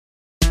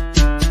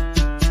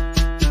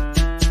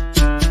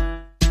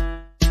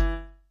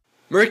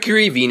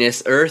Mercury,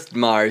 Venus, Earth,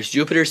 Mars,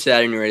 Jupiter,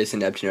 Saturn, Uranus,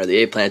 and Neptune are the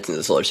 8 planets in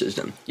the solar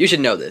system. You should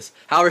know this.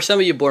 However,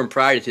 some of you born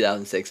prior to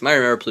 2006 might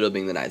remember Pluto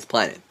being the 9th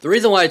planet. The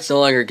reason why it's no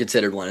longer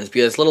considered one is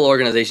because this little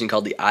organization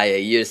called the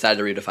IAU decided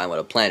to redefine what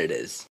a planet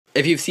is.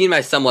 If you've seen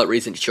my somewhat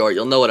recent short,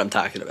 you'll know what I'm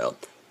talking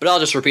about. But I'll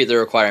just repeat the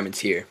requirements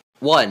here.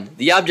 1.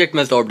 The object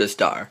must orbit a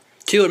star.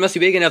 2. It must be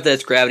big enough that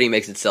its gravity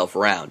makes itself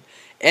round.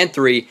 And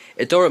 3.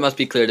 Its orbit must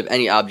be cleared of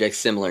any objects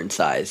similar in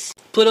size.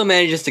 Pluto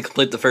manages to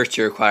complete the first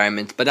 2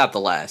 requirements, but not the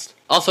last.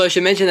 Also, I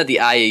should mention that the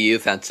IAU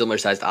found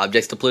similar-sized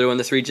objects to Pluto in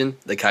this region,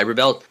 the Kuiper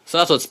Belt, so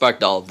that's what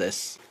sparked all of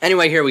this.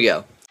 Anyway, here we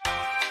go.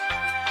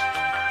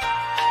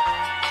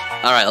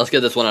 Alright, let's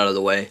get this one out of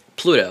the way.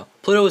 Pluto.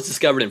 Pluto was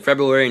discovered in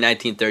February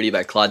 1930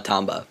 by Claude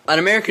Tombaugh, an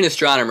American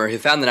astronomer who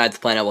found the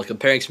 9th planet while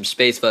comparing some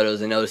space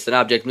photos and noticed an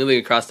object moving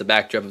across the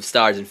backdrop of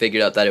stars and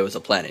figured out that it was a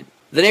planet.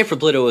 The name for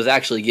Pluto was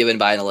actually given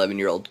by an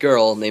 11-year-old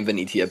girl named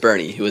Venetia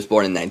Burney, who was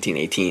born in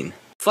 1918.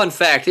 Fun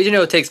fact, did you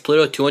know it takes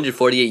Pluto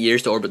 248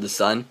 years to orbit the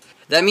Sun?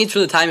 That means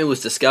from the time it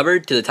was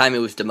discovered to the time it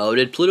was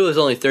demoted, Pluto is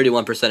only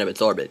 31% of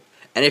its orbit.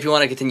 And if you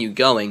want to continue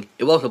going,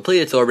 it won't complete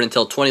its orbit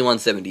until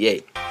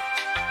 2178.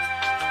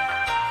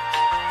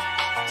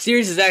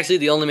 Ceres is actually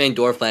the only main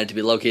dwarf planet to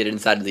be located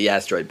inside of the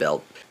asteroid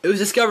belt. It was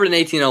discovered in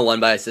 1801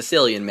 by a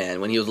Sicilian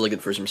man when he was looking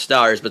for some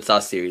stars but saw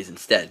Ceres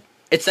instead.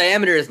 Its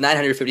diameter is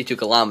 952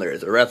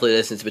 kilometers, or roughly the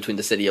distance between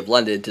the city of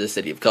London to the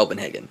city of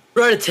Copenhagen.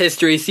 Throughout its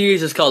history,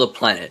 Ceres is called a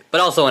planet, but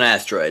also an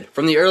asteroid.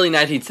 From the early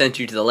 19th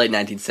century to the late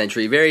 19th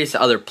century, various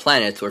other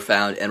planets were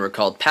found and were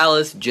called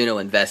Pallas, Juno,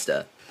 and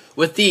Vesta.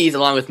 With these,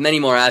 along with many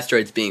more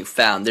asteroids being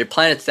found, their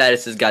planet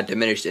statuses got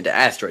diminished into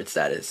asteroid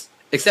status.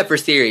 Except for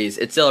Ceres,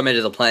 it still remained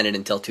as a planet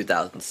until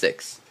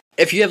 2006.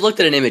 If you have looked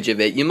at an image of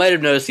it, you might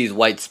have noticed these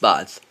white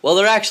spots. Well,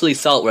 they're actually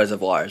salt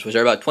reservoirs, which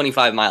are about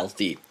 25 miles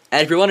deep.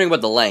 And if you're wondering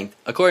about the length,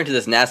 according to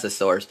this NASA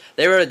source,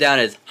 they wrote it down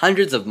as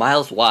hundreds of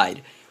miles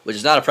wide, which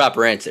is not a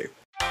proper answer.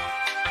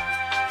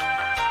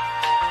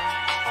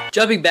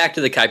 Jumping back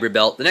to the Kuiper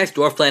Belt, the next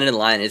dwarf planet in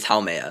line is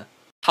Haumea.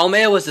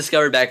 Haumea was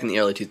discovered back in the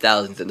early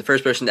 2000s, and the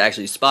first person to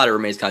actually spot it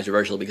remains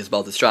controversial because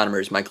both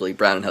astronomers,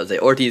 MacLeod and Jose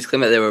Ortiz,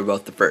 claim that they were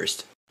both the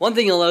first. One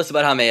thing you'll notice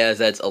about Haumea is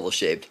that it's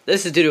oval-shaped.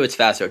 This is due to its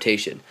fast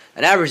rotation.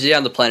 An average day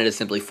on the planet is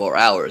simply 4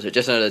 hours, or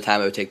just under the time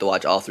it would take to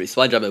watch all 3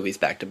 SpongeBob movies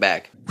back to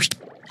back.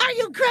 Are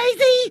you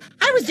crazy?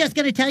 I was just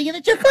gonna tell you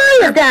that your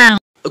fire down!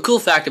 A cool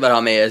fact about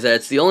Haumea is that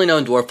it's the only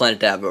known dwarf planet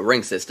to have a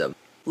ring system.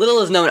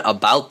 Little is known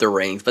about the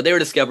rings, but they were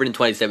discovered in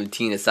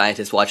 2017 as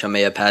scientists watched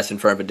Haumea pass in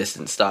front of a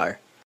distant star.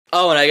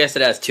 Oh, and I guess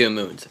it has 2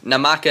 moons,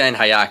 Namaka and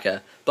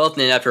Hayaka, both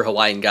named after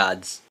Hawaiian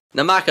gods.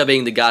 Namaka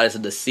being the goddess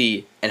of the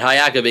sea, and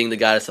Hayaka being the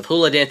goddess of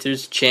hula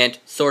dancers, chant,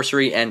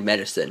 sorcery, and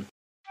medicine.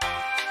 The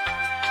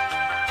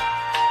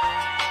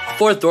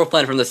 4th dwarf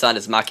planet from the Sun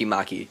is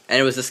Makemake, and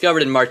it was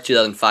discovered in March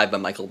 2005 by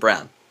Michael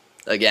Brown.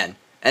 Again.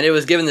 And it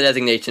was given the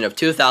designation of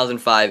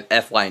 2005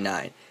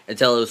 FY9,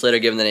 until it was later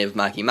given the name of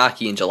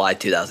Makemake in July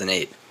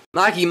 2008.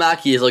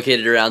 Makemake is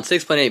located around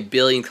 6.8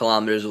 billion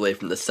kilometers away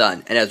from the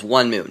Sun, and has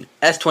 1 moon,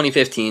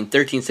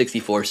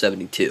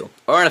 S2015-136472,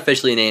 or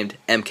unofficially named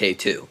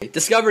MK2.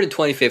 Discovered in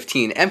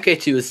 2015,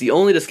 MK2 is the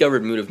only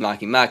discovered moon of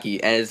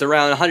Makemake, and is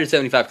around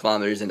 175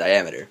 kilometers in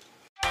diameter.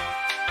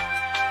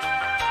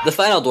 The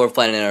final dwarf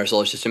planet in our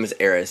solar system is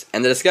Eris,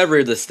 and the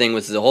discovery of this thing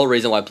was the whole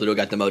reason why Pluto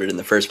got demoted in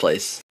the first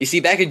place. You see,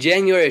 back in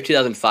January of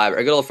 2005,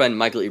 our good old friend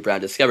Michael E. Brown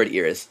discovered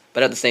Eris,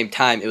 but at the same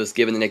time, it was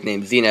given the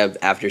nickname Zeneb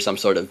after some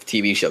sort of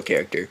TV show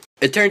character.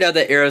 It turned out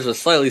that Eris was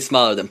slightly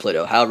smaller than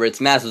Pluto, however its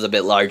mass was a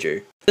bit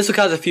larger. This would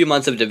cause a few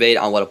months of debate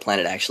on what a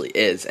planet actually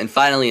is, and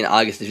finally in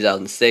August of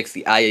 2006,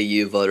 the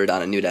IAU voted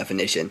on a new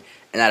definition,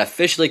 and that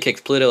officially kicks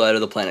Pluto out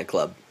of the Planet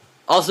Club.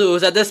 Also, it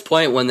was at this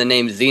point when the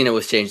name Xena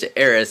was changed to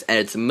Eris, and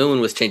its moon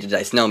was changed to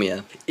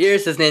Dysnomia.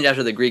 Eris is named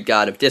after the Greek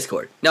god of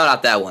discord. No,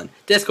 not that one.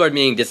 Discord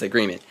meaning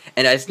disagreement.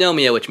 And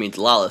Dysnomia, which means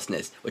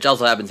lawlessness, which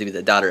also happens to be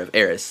the daughter of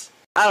Eris.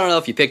 I don't know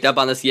if you picked up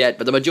on this yet,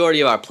 but the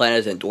majority of our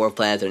planets and dwarf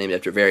planets are named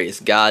after various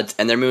gods,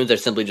 and their moons are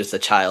simply just the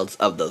childs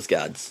of those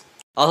gods.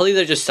 Also, these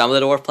are just some of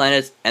the dwarf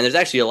planets, and there's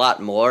actually a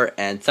lot more,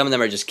 and some of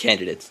them are just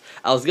candidates.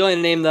 I was going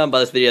to name them, but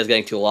this video is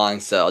getting too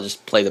long, so I'll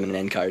just play them in an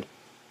end card.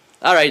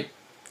 Alright,